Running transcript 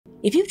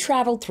If you've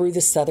traveled through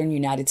the southern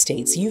United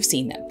States, you've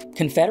seen them.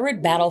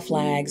 Confederate battle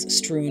flags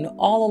strewn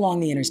all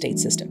along the interstate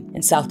system.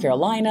 In South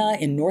Carolina,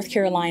 in North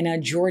Carolina,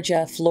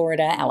 Georgia,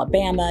 Florida,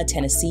 Alabama,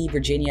 Tennessee,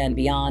 Virginia, and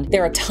beyond,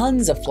 there are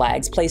tons of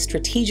flags placed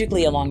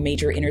strategically along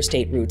major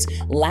interstate routes,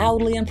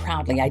 loudly and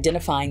proudly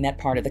identifying that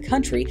part of the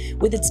country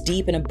with its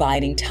deep and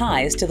abiding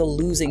ties to the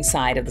losing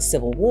side of the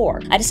Civil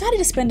War. I decided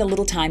to spend a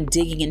little time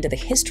digging into the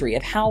history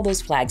of how those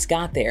flags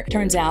got there.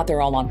 Turns out they're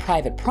all on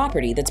private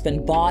property that's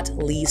been bought,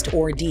 leased,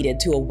 or deeded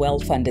to a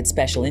well-funded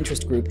special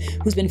interest group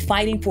who's been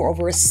fighting for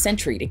over a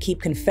century to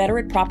keep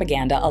Confederate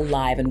propaganda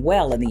alive and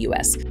well in the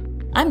U.S.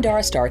 I'm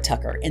Dara Starr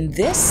Tucker, and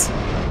this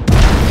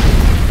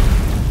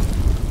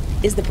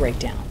is The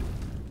Breakdown.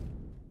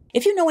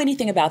 If you know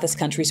anything about this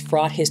country's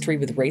fraught history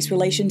with race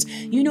relations,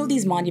 you know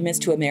these monuments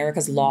to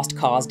America's lost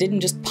cause didn't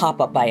just pop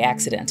up by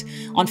accident.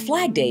 On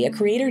Flag Day, a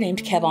creator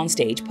named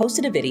KevOnStage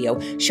posted a video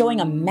showing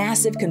a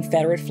massive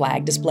Confederate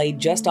flag displayed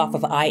just off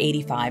of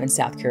I-85 in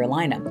South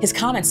Carolina. His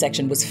comment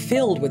section was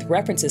filled with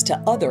references to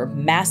other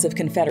massive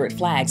Confederate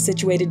flags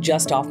situated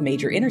just off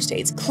major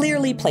interstates,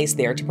 clearly placed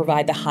there to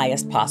provide the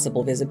highest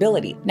possible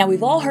visibility. Now,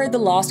 we've all heard the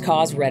lost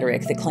cause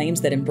rhetoric that claims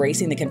that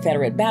embracing the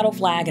Confederate battle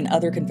flag and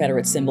other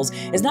Confederate symbols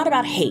is not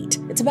about hate.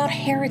 It's about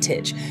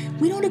heritage.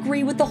 We don't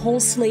agree with the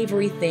whole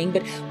slavery thing,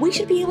 but we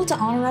should be able to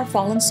honor our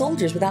fallen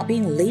soldiers without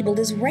being labeled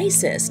as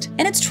racist.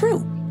 And it's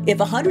true. If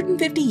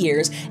 150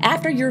 years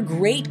after your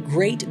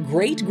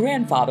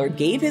great-great-great-grandfather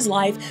gave his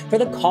life for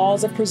the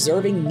cause of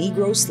preserving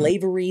Negro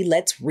slavery,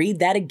 let's read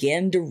that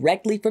again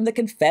directly from the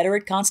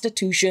Confederate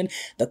Constitution,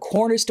 the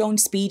Cornerstone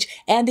Speech,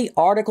 and the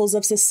Articles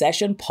of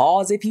Secession.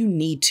 Pause if you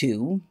need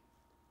to.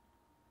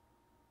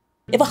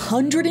 If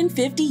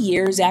 150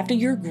 years after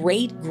your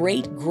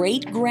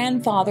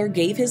great-great-great-grandfather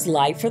gave his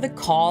life for the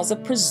cause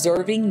of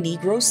preserving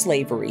Negro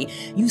slavery,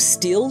 you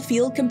still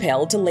feel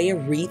compelled to lay a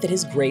wreath at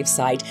his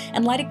gravesite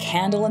and light a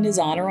candle in his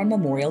honor on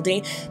Memorial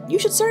Day, you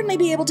should certainly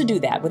be able to do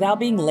that without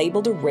being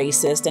labeled a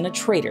racist and a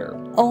traitor.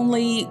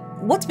 Only,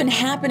 what's been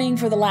happening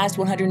for the last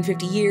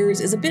 150 years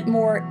is a bit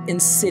more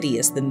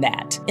insidious than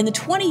that. In the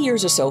 20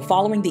 years or so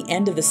following the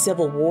end of the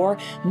Civil War,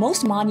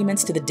 most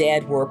monuments to the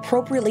dead were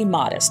appropriately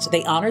modest.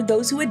 They honored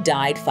those who had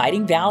died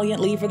fighting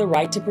valiantly for the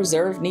right to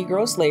preserve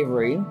Negro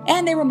slavery,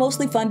 and they were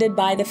mostly funded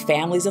by the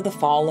families of the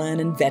fallen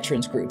and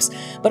veterans groups.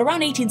 But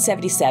around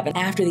 1877,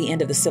 after the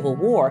end of the Civil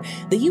War,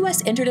 the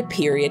U.S. entered a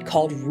period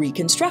called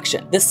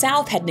Reconstruction. The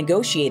South had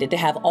negotiated to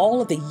have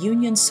all of the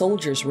Union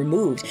soldiers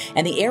removed,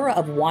 and the era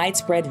of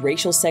widespread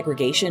racial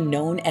segregation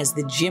known as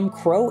the Jim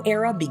Crow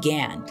era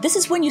began. This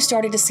is when you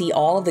started to see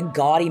all of the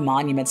gaudy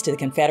monuments to the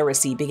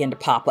Confederacy begin to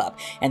pop up,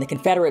 and the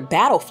Confederate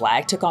battle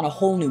flag took on a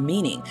whole new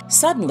meaning.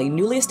 Suddenly,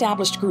 newly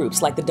established groups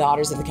like the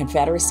Daughters of the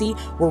Confederacy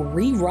were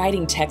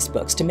rewriting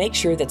textbooks to make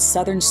sure that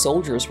Southern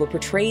soldiers were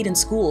portrayed in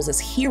schools as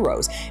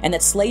heroes and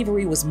that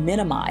slavery was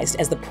minimized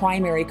as the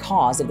primary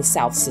cause of the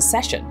South's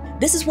secession.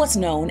 This is what's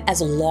known as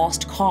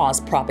lost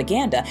cause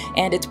propaganda,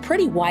 and it's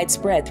pretty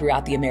widespread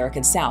throughout the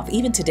American South,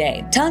 even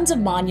today. Tons of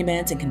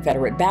monuments and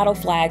Confederate battle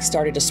flags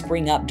started to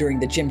spring up during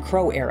the Jim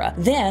Crow era.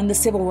 Then the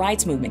Civil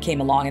Rights Movement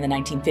came along in the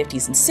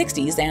 1950s and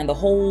 60s, and the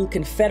whole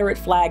Confederate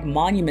flag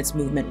monuments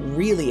movement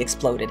really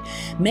exploded.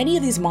 Many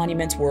of these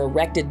monuments were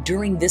erected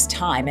during this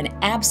time in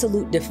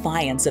absolute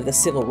defiance of the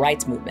Civil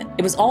Rights Movement.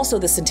 It was also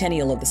the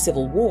centennial of the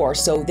Civil War,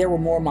 so there were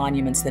more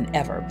monuments than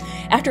ever.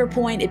 After a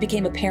point, it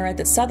became apparent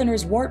that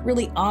Southerners weren't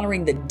really honoring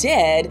the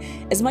dead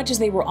as much as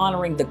they were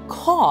honoring the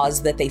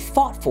cause that they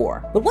fought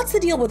for. But what's the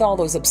deal with all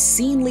those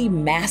obscenely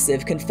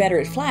massive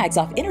Confederate flags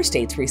off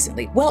interstates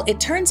recently? Well,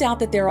 it turns out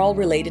that they're all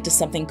related to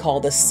something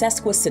called the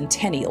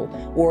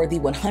sesquicentennial, or the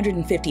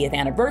 150th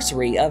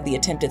anniversary of the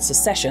attempted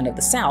secession of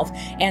the South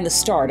and the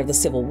start of the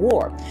Civil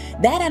War.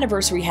 That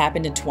anniversary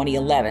happened in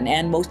 2011,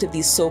 and most of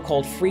these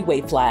so-called freeway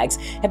flags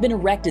have been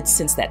erected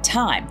since that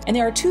time. And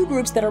there are two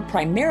groups that are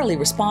primarily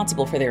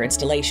responsible for their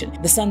installation: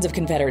 the Sons of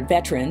Confederate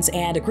Veterans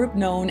and a group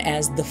known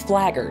as the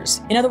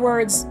Flaggers. In other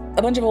words,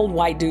 a bunch of old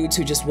white dudes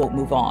who just won't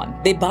move on.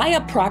 They buy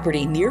up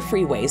property near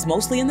freeways,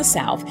 mostly in the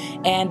South,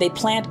 and they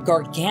plant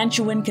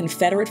gargantuan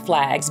Confederate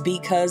flags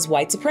because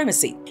white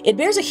supremacy. It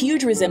bears a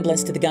huge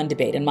resemblance to the gun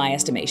debate in my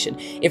estimation.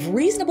 If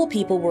reasonable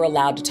people were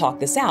allowed to talk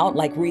this out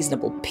like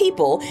reasonable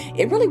people,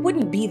 it really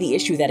wouldn't be the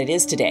issue that it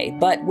is today.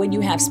 But when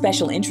you have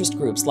special interest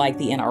groups like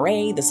the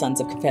NRA, the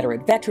Sons of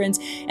Confederate Veterans,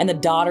 and the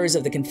Daughters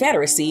of the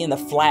Confederacy, and the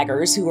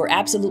Flaggers, who are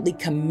absolutely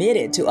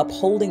committed to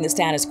upholding the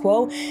status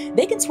quo,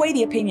 they can sway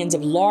the opinions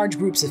of large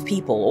groups of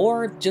people,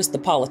 or just the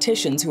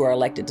politicians who are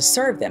elected to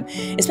serve them,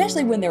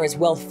 especially when they're as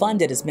well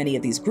funded as many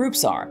of these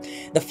groups are.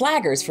 The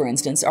Flaggers, for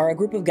instance, are a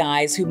group of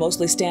guys who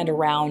mostly stand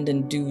around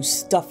and do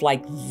stuff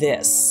like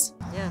this.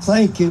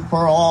 Thank you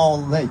for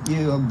all that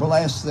you have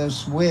blessed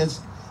us with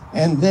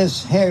and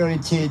this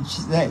heritage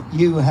that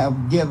you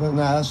have given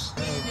us.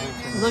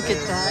 Look at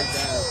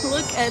that.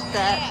 Look at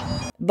that.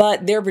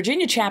 But their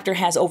Virginia chapter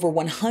has over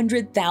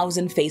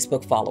 100,000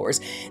 Facebook followers.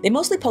 They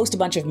mostly post a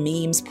bunch of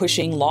memes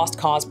pushing lost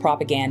cause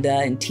propaganda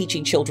and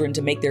teaching children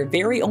to make their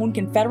very own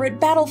Confederate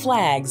battle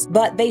flags.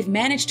 But they've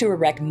managed to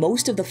erect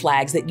most of the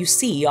flags that you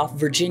see off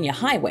Virginia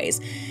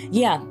highways.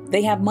 Yeah,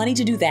 they have money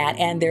to do that,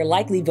 and they're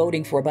likely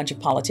voting for a bunch of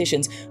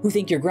politicians who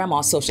think your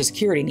grandma's Social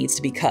Security needs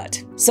to be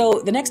cut. So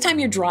the next time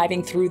you're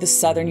driving through the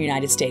southern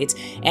United States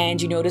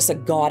and you notice a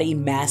gaudy,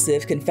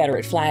 massive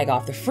Confederate flag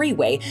off the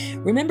freeway,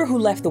 remember who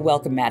left the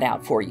welcome mat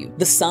out for you: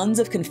 the sons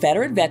of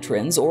Confederate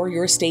veterans or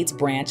your state's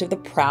branch of the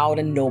proud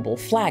and noble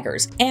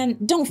flaggers.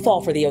 And don't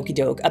fall for the okie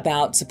doke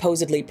about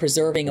supposedly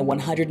preserving a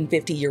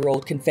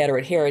 150-year-old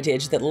Confederate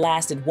heritage that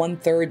lasted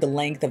 1/3 the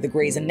length of the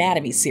Grey's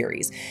Anatomy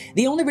series.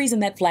 The only reason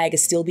that flag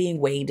is still being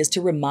waved is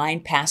to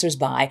remind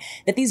passersby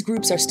that these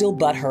groups are still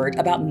butthurt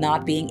about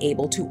not being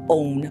able to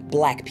own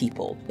black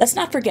people. Let's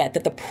not forget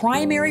that the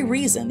primary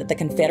reason that the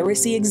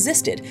Confederacy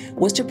existed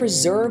was to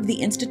preserve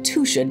the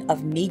institution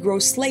of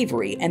Negro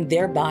slavery and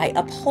thereby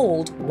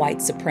uphold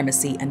white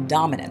supremacy and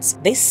dominance.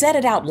 They said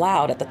it out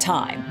loud at the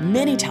time,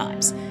 many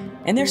times,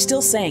 and they're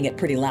still saying it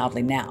pretty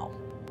loudly now.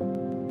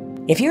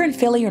 If you're in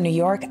Philly or New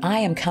York, I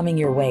am coming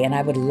your way and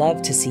I would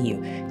love to see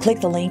you.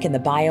 Click the link in the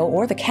bio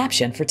or the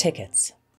caption for tickets.